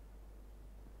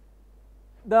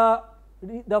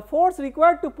 The force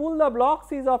required to pull the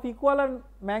blocks is of equal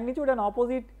magnitude and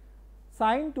opposite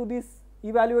sign to this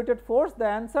evaluated force. The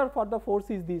answer for the force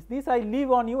is this. This I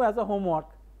leave on you as a homework.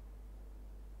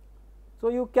 So,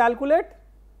 you calculate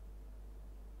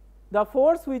the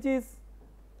force which is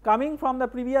coming from the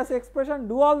previous expression,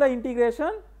 do all the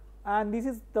integration, and this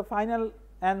is the final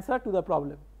answer to the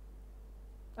problem.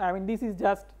 I mean this is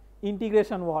just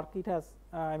integration work, it has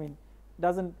I mean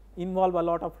does not involve a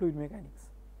lot of fluid mechanics.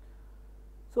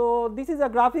 So, this is a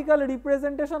graphical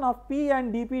representation of P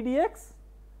and dP dx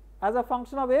as a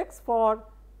function of x for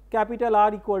capital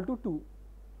R equal to 2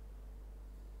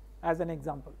 as an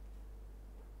example.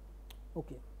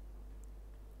 Okay.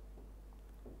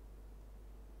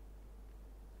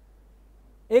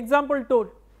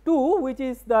 Example 2, which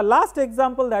is the last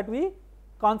example that we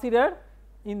consider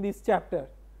in this chapter,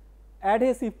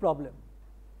 adhesive problem.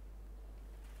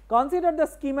 Consider the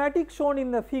schematic shown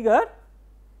in the figure.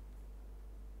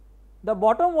 the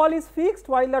bottom wall is fixed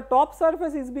while the top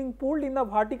surface is being pulled in the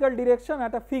vertical direction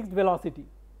at a fixed velocity.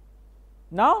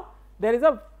 Now there is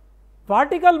a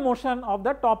vertical motion of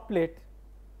the top plate.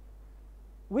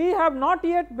 We have not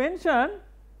yet mentioned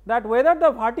that whether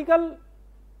the vertical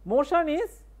motion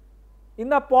is in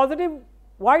the positive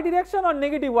y direction or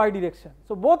negative y direction.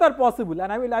 So both are possible,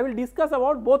 and I will discuss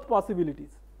about both possibilities.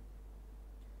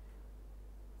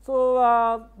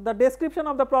 So the description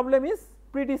of the problem is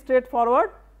pretty straightforward.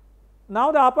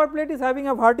 Now the upper plate is having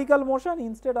a vertical motion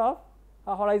instead of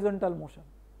a horizontal motion.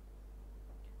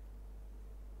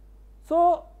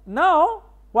 So now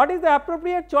what is the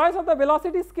appropriate choice of the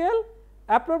velocity scale?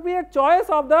 Appropriate choice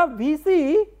of the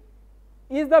Vc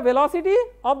is the velocity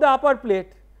of the upper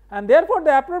plate, and therefore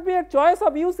the appropriate choice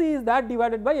of Uc is that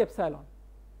divided by epsilon.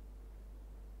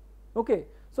 Okay.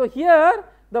 So here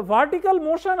the vertical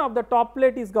motion of the top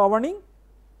plate is governing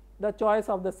the choice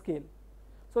of the scale.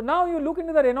 So now you look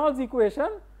into the Reynolds equation.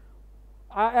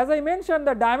 As I mentioned,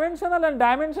 the dimensional and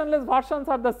dimensionless versions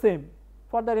are the same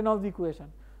for the Reynolds equation.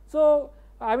 So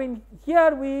I mean,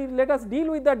 here let us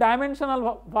deal with the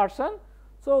dimensional version.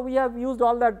 So we have used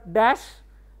all the dash,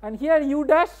 and here u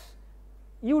dash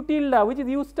u tilde, which is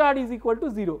u star, is equal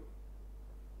to 0,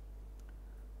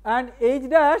 and h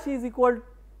dash is equal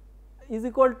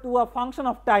to a function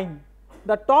of time.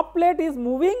 The top plate is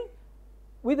moving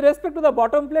with respect to the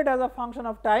bottom plate as a function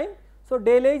of time. So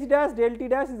del h dash del t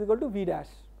dash is equal to v dash.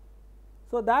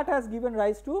 So that has given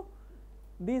rise to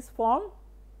this form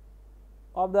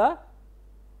of the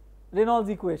Reynolds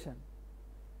equation.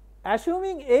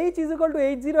 Assuming h is equal to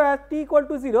h0 as t equal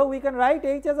to 0, we can write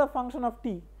h as a function of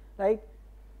t, right.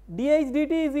 dh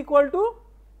dt is equal to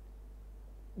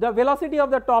the velocity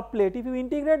of the top plate. If you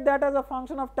integrate that as a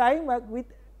function of time with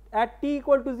at t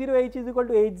equal to 0, h is equal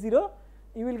to h0,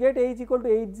 you will get h equal to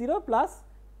h0 plus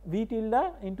v tilde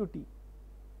into t,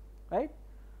 right.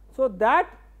 So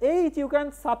that h you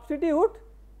can substitute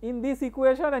in this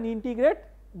equation and integrate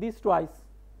this twice.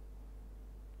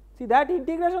 See, that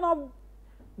integration of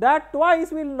that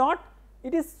twice will not,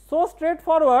 it is so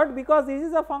straightforward because this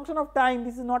is a function of time,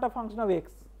 this is not a function of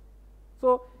x.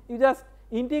 So you just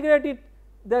integrate it,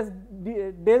 this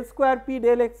del square p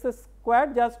del x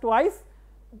squared just twice.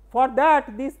 For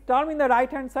that, this term in the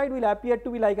right hand side will appear to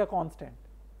be like a constant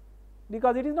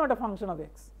because it is not a function of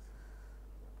x.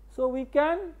 So we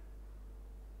can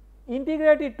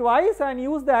integrate it twice and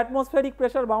use the atmospheric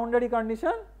pressure boundary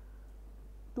condition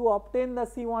to obtain the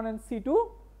C1 and C2,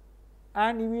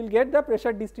 and you will get the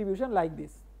pressure distribution like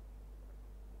this.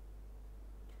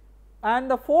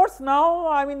 And the force now,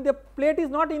 I mean, the plate is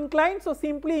not inclined, so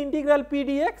simply integral p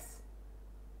dx.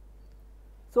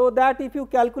 So that if you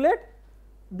calculate,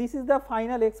 this is the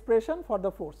final expression for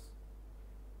the force.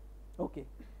 Okay.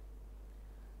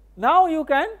 Now you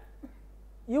can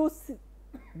use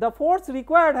the force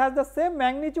required has the same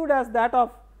magnitude as that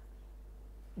of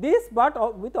this,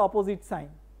 but with opposite sign.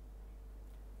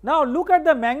 Now look at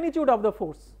the magnitude of the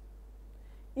force.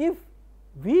 If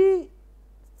V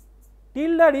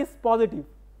tilde is positive,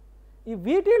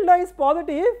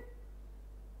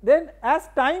 then as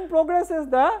time progresses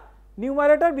the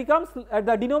numerator becomes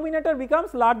the denominator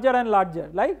becomes larger and larger,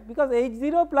 right, because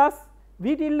h0 plus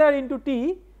V tilde into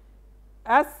t,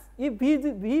 as if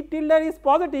V tilde is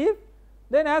positive,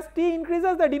 then as t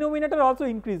increases the denominator also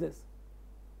increases.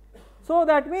 So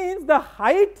that means the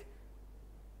height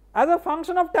as a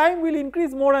function of time will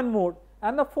increase more and more,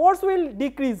 and the force will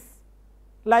decrease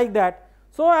like that.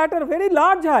 So at a very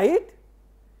large height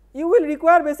you will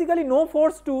require basically no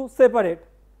force to separate,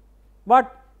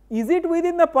 but is it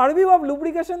within the purview of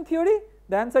lubrication theory?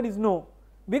 The answer is no,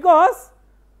 because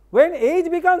when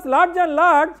h becomes large and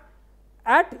large,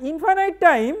 at infinite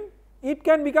time it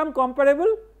can become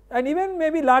comparable and even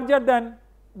maybe larger than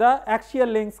the axial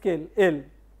length scale L.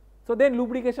 So then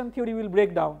lubrication theory will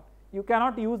break down, you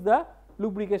cannot use the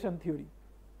lubrication theory.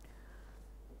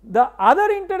 The other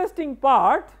interesting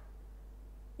part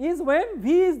is when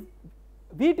V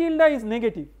tilde is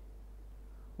negative.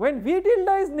 When V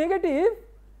tilde is negative,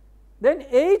 then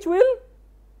h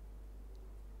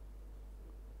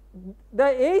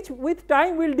with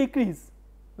time will decrease,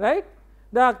 right.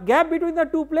 The gap between the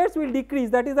two plates will decrease,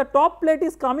 that is the top plate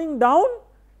is coming down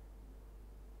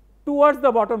towards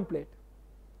the bottom plate.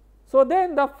 So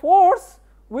then the force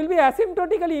will be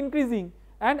asymptotically increasing,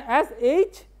 and as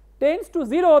h tends to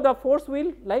 0, the force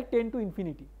will like tend to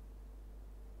infinity.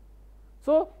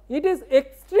 So it is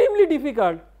extremely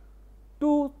difficult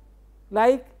to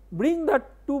like bring the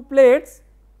two plates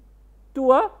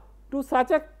to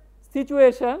such a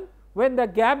situation when the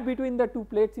gap between the two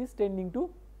plates is tending to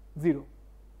 0.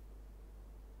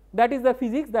 That is the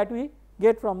physics that we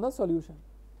get from the solution.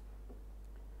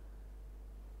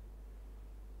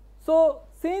 So,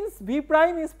 since V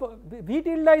prime is V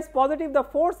tilde is positive, the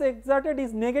force exerted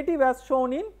is negative as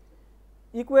shown in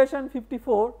equation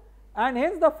 54, and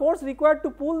hence the force required to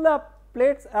pull the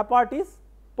plates apart is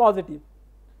positive.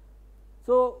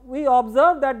 So, we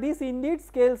observe that this indeed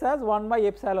scales as 1 by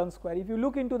epsilon square. If you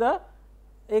look into the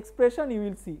expression, you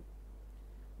will see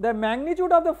the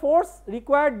magnitude of the force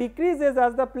required decreases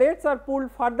as the plates are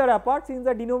pulled further apart, since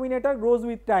the denominator grows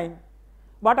with time,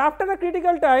 but after a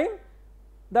critical time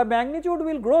the magnitude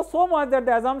will grow so much that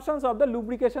the assumptions of the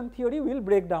lubrication theory will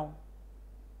break down.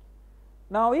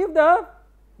 Now, if the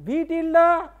V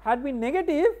tilde had been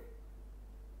negative,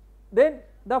 then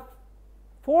the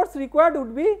force required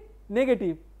would be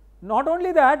negative. Not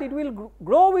only that, it will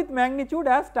grow with magnitude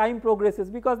as time progresses,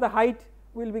 because the height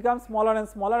will become smaller and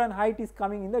smaller and height is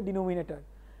coming in the denominator.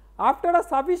 After a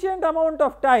sufficient amount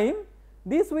of time,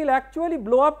 this will actually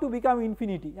blow up to become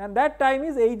infinity, and that time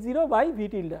is H0 by V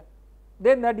tilde,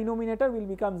 then the denominator will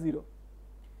become 0.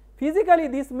 Physically,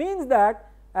 this means that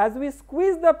as we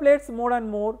squeeze the plates more and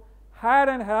more, higher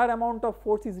and higher amount of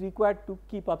force is required to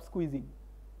keep up squeezing.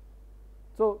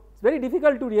 So, it is very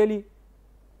difficult to really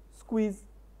squeeze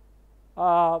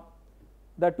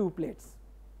the two plates.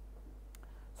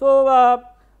 So,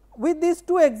 with these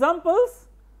two examples,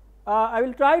 I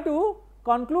will try to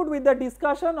conclude with the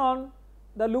discussion on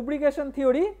the lubrication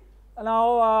theory.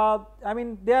 Now, I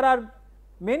mean, there are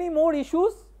many more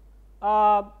issues,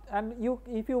 and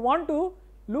if you want to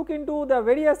look into the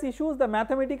various issues, the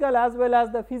mathematical as well as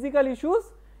the physical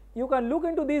issues, you can look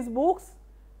into these books.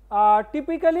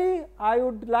 Typically, I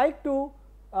would like to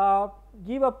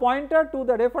give a pointer to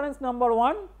the reference number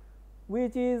 1,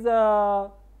 which is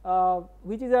a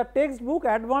textbook,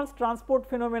 Advanced Transport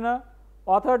Phenomena,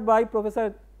 authored by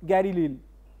Professor Gary Leal,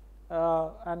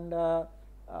 and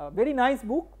very nice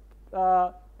book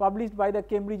published by the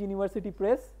Cambridge University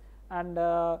Press. And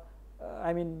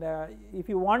I mean, if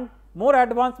you want more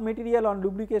advanced material on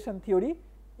lubrication theory,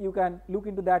 you can look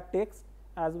into that text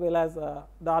as well as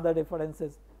the other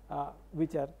references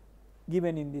which are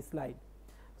given in this slide.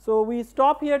 So, we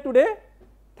stop here today.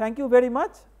 Thank you very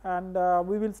much, and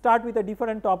we will start with a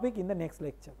different topic in the next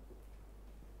lecture.